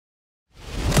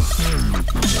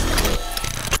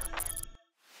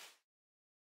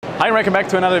Hi and welcome back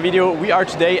to another video. We are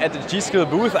today at the G-Skill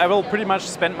booth. I will pretty much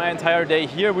spend my entire day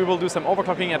here. We will do some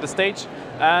overclocking at the stage,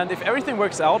 and if everything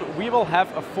works out, we will have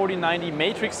a 4090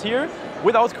 matrix here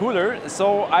without cooler,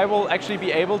 so I will actually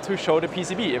be able to show the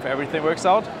PCB if everything works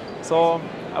out. So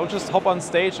I will just hop on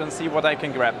stage and see what I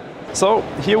can grab. So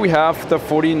here we have the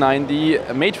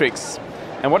 4090 matrix,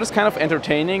 and what is kind of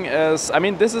entertaining is, I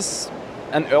mean, this is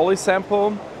an early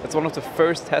sample. It's one of the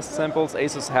first test samples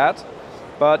ASUS had.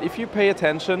 But if you pay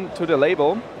attention to the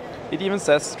label, it even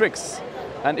says Strix.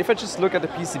 And if I just look at the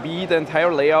PCB, the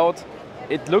entire layout,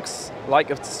 it looks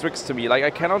like a Strix to me. Like, I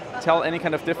cannot tell any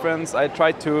kind of difference. I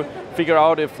tried to figure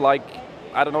out if, like,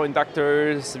 I don't know,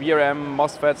 inductors, VRM,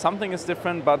 MOSFET, something is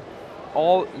different, but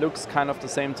all looks kind of the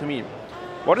same to me.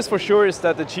 What is for sure is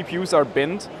that the GPUs are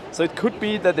binned. So it could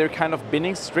be that they're kind of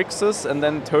binning Strixes and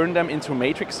then turn them into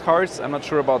matrix cards. I'm not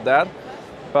sure about that.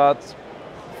 But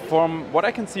from what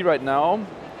I can see right now,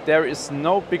 there is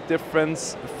no big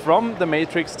difference from the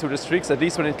matrix to the Strix, at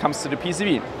least when it comes to the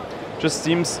PCB. Just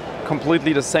seems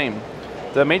completely the same.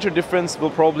 The major difference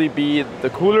will probably be the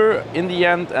cooler in the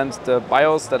end and the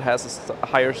BIOS that has a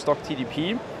higher stock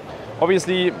TDP.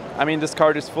 Obviously, I mean, this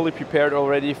card is fully prepared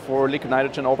already for liquid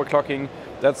nitrogen overclocking.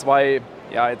 That's why,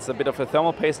 yeah, it's a bit of a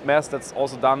thermal paste mask that's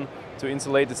also done to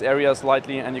insulate this area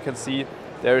slightly, and you can see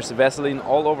there's Vaseline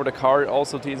all over the card,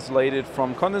 also to insulate it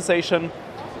from condensation.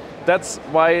 That's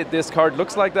why this card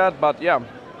looks like that, but yeah,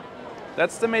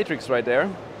 that's the matrix right there.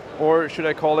 Or should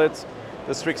I call it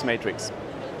the Strix matrix?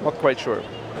 Not quite sure.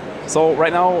 So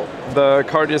right now, the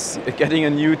card is getting a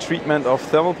new treatment of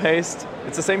thermal paste.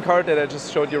 It's the same card that I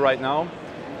just showed you right now.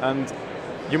 And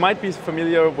you might be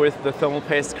familiar with the thermal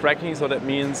paste cracking, so that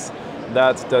means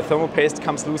that the thermal paste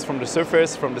comes loose from the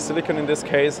surface, from the silicon in this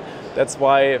case. That's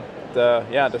why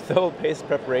the thermal paste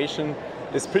preparation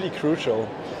is pretty crucial.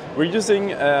 We're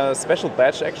using a special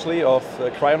batch actually of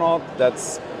cryonaut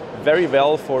that's very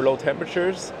well for low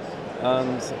temperatures,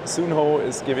 and Sunho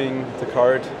is giving the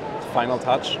card the final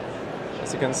touch,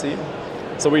 as you can see.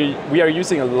 So we are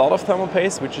using a lot of thermal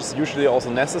paste, which is usually also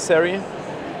necessary,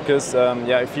 because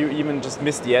if you even just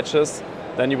miss the edges,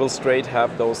 then you will straight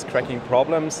have those cracking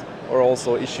problems, or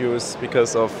also issues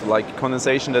because of like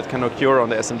condensation that can occur on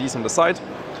the SMDs on the side.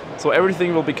 So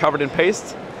everything will be covered in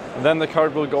paste, and then the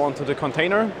card will go onto the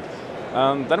container,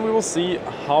 and then we will see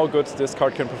how good this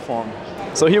card can perform.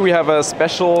 So here we have a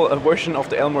special version of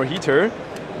the Elmore heater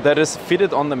that is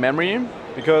fitted on the memory,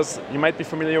 because you might be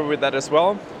familiar with that as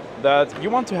well, that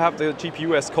you want to have the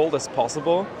GPU as cold as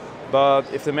possible,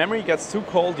 but if the memory gets too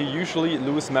cold, you usually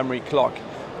lose memory clock.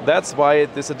 That's why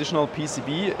this additional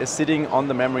PCB is sitting on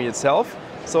the memory itself.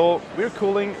 So we're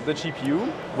cooling the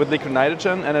GPU with liquid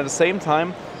nitrogen, and at the same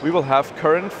time we will have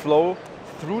current flow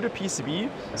through the PCB.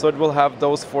 So it will have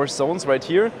those 4 zones right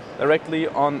here directly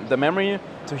on the memory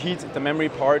to heat the memory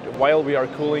part while we are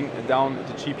cooling down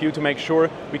the GPU to make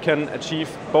sure we can achieve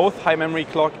both high memory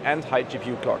clock and high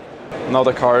GPU clock. Now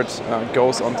the card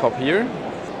goes on top here.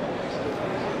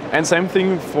 And same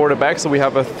thing for the back. So we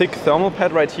have a thick thermal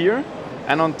pad right here.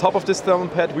 And on top of this thermal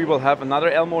pad we will have another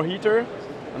Elmore heater,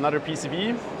 another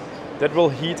PCB that will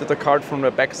heat the card from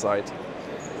the back side.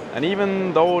 And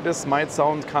even though this might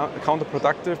sound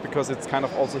counterproductive because it's kind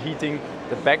of also heating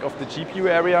the back of the GPU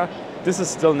area, this is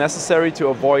still necessary to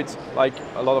avoid like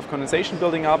a lot of condensation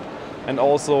building up and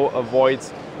also avoid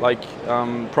like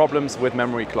problems with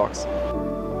memory clocks.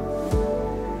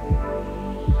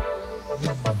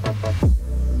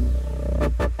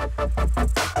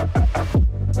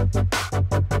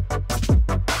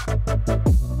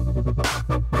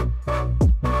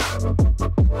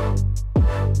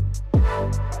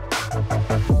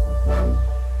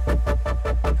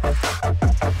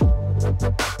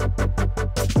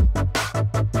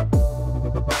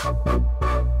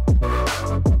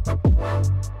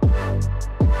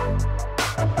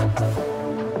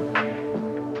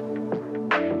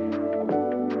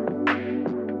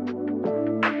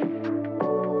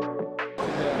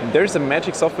 There's a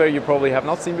magic software you probably have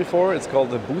not seen before. It's called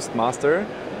the Boost Master.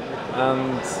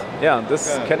 And yeah,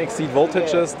 this can exceed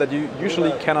voltages that you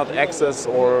usually cannot access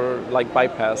or like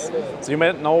bypass. So you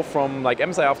might know from like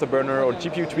MSI Afterburner or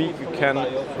GPU Tweak, you can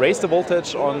raise the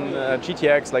voltage on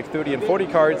GTX like 30 and 40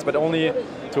 cards, but only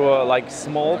to a like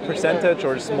small percentage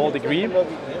or a small degree.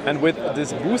 And with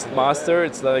this Boost Master,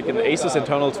 it's like an ASUS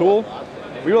internal tool.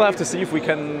 We will have to see if we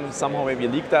can somehow maybe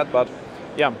leak that, but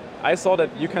yeah, I saw that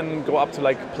you can go up to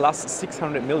like plus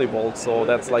 600 millivolts, so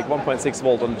that's like 1.6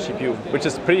 volt on the GPU, which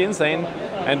is pretty insane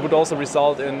and would also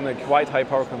result in a quite high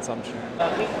power consumption.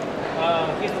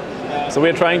 So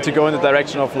we're trying to go in the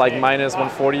direction of like minus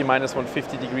 140, minus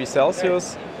 150 degrees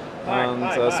Celsius. And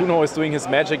Suno is doing his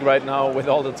magic right now with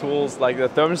all the tools like the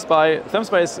ThermSpy.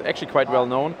 ThermSpy is actually quite well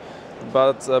known,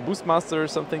 but Boostmaster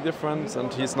is something different,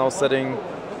 and he's now setting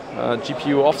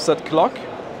GPU offset clock.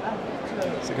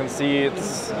 So you can see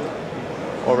it's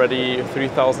already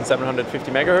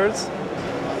 3750 megahertz.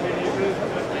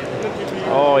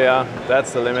 Oh yeah,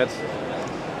 that's the limit.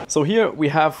 So here we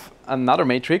have another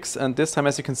matrix, and this time,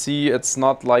 as you can see, it's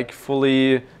not like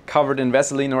fully covered in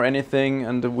Vaseline or anything,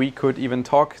 and we could even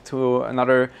talk to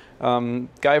another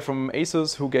guy from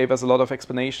ASUS who gave us a lot of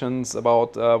explanations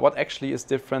about what actually is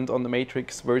different on the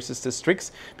matrix versus the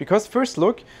Strix, because first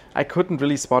look I couldn't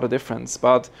really spot a difference,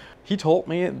 but he told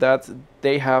me that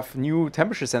they have new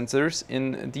temperature sensors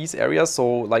in these areas, so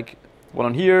like one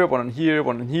on here, one on here,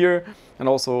 one on here, and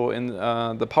also in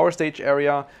the power stage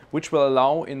area, which will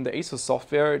allow in the ASUS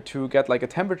software to get like a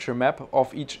temperature map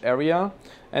of each area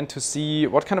and to see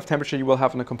what kind of temperature you will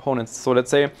have in the components. So let's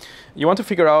say you want to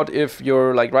figure out if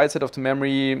your like right side of the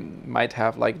memory might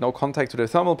have like no contact to the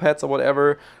thermal pads or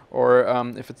whatever, or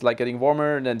if it's like getting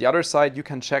warmer than the other side, you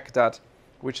can check that,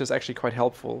 which is actually quite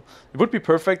helpful. It would be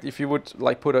perfect if you would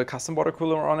like put a custom water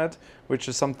cooler on it, which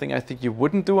is something I think you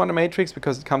wouldn't do on the Matrix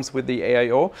because it comes with the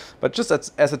AIO, but just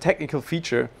as a technical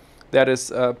feature, that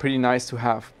is pretty nice to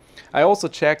have. I also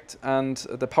checked, and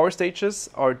the power stages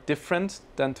are different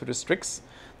than to the Strix.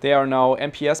 They are now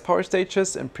MPS power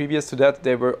stages, and previous to that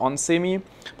they were on semi,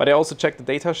 but I also checked the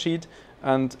data sheet,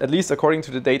 and at least according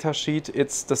to the data sheet,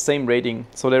 it's the same rating.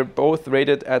 So they're both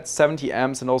rated at 70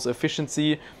 amps, and also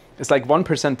efficiency it's like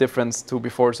 1% difference to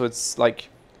before, so it's like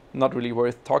not really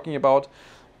worth talking about.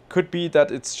 Could be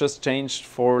that it's just changed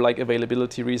for like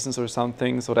availability reasons or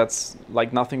something, so that's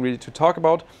like nothing really to talk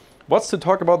about. What's to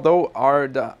talk about though are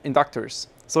the inductors.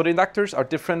 So the inductors are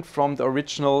different from the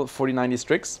original 4090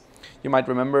 Strix. You might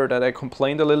remember that I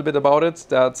complained a little bit about it,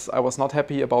 that I was not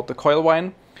happy about the coil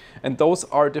whine. And those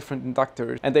are different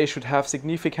inductors, and they should have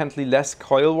significantly less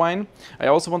coil whine. I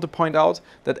also want to point out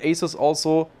that ASUS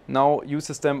also now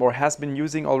uses them, or has been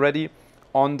using already,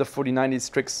 on the 4090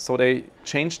 Strix. So they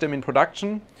changed them in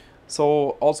production.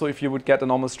 So also if you would get a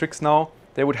normal Strix now,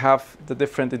 they would have the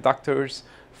different inductors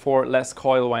for less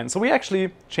coil whine. So we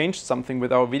actually changed something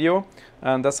with our video,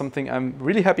 and that's something I'm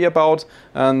really happy about.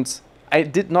 And I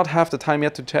did not have the time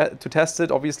yet to test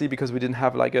it, obviously, because we didn't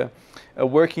have like a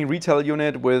working retail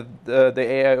unit with the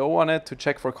AIO on it to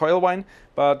check for coil whine,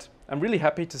 but I'm really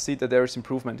happy to see that there is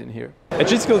improvement in here. At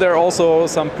G-Skill there are also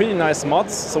some pretty nice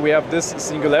mods. So we have this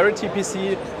Singularity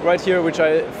PC right here, which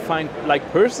I find like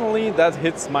personally that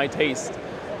hits my taste.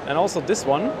 And also this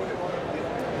one.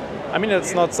 I mean,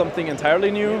 it's not something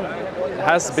entirely new. It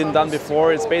has been done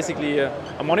before. It's basically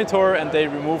a monitor, and they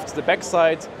removed the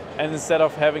backside. And instead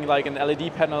of having like an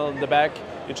LED panel in the back,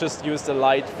 you just use the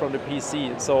light from the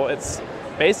PC. So it's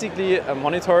basically a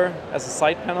monitor as a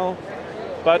side panel,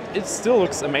 but it still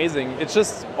looks amazing. It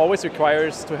just always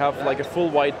requires to have like a full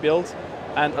white build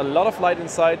and a lot of light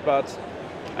inside, but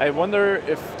I wonder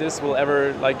if this will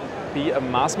ever like be a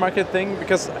mass market thing,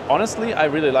 because honestly, I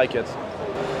really like it.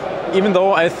 Even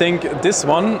though I think this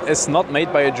one is not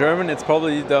made by a German, it's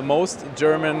probably the most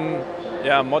German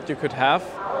mod you could have.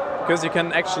 Because you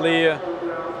can actually,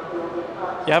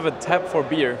 you have a tab for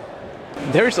beer.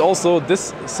 There's also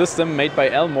this system made by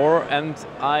Elmore, and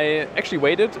I actually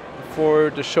waited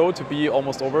for the show to be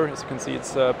almost over. As you can see,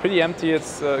 it's pretty empty,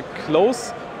 it's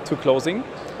close to closing.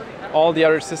 All the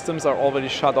other systems are already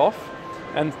shut off,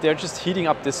 and they're just heating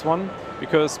up this one,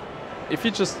 because if you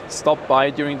just stop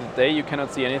by during the day, you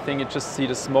cannot see anything, you just see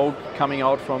the smoke coming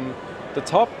out from the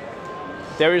top.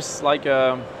 There is like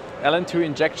a LN2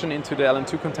 injection into the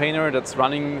LN2 container that's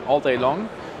running all day long,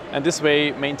 and this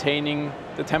way maintaining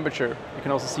the temperature. You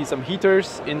can also see some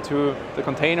heaters into the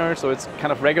container, so it's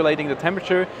kind of regulating the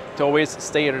temperature to always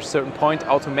stay at a certain point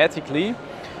automatically.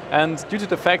 And due to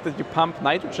the fact that you pump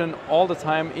nitrogen all the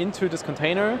time into this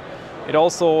container, it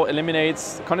also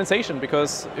eliminates condensation,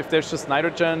 because if there's just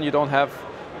nitrogen, you don't have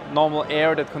normal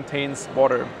air that contains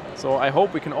water. So I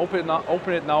hope we can open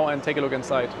it now and take a look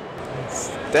inside. It's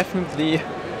definitely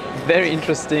very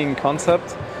interesting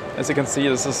concept. As you can see,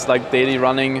 this is like daily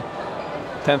running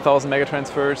 10,000 mega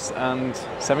transfers and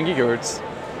 7 gigahertz.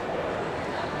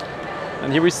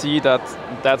 And here we see that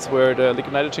that's where the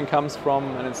liquid nitrogen comes from,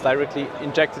 and it's directly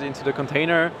injected into the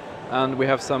container. And we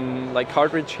have some like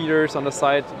cartridge heaters on the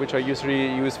side, which are usually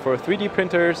used for 3D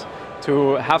printers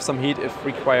to have some heat if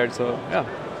required. So yeah,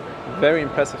 very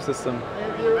impressive system.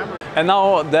 And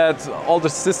now that all the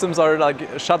systems are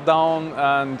like shut down,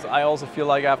 and I also feel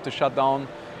like I have to shut down,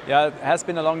 yeah, it has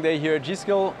been a long day here at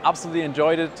G-Skill. Absolutely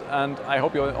enjoyed it, and I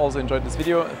hope you also enjoyed this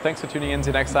video. Thanks for tuning in. See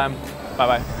you next time.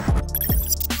 Bye bye.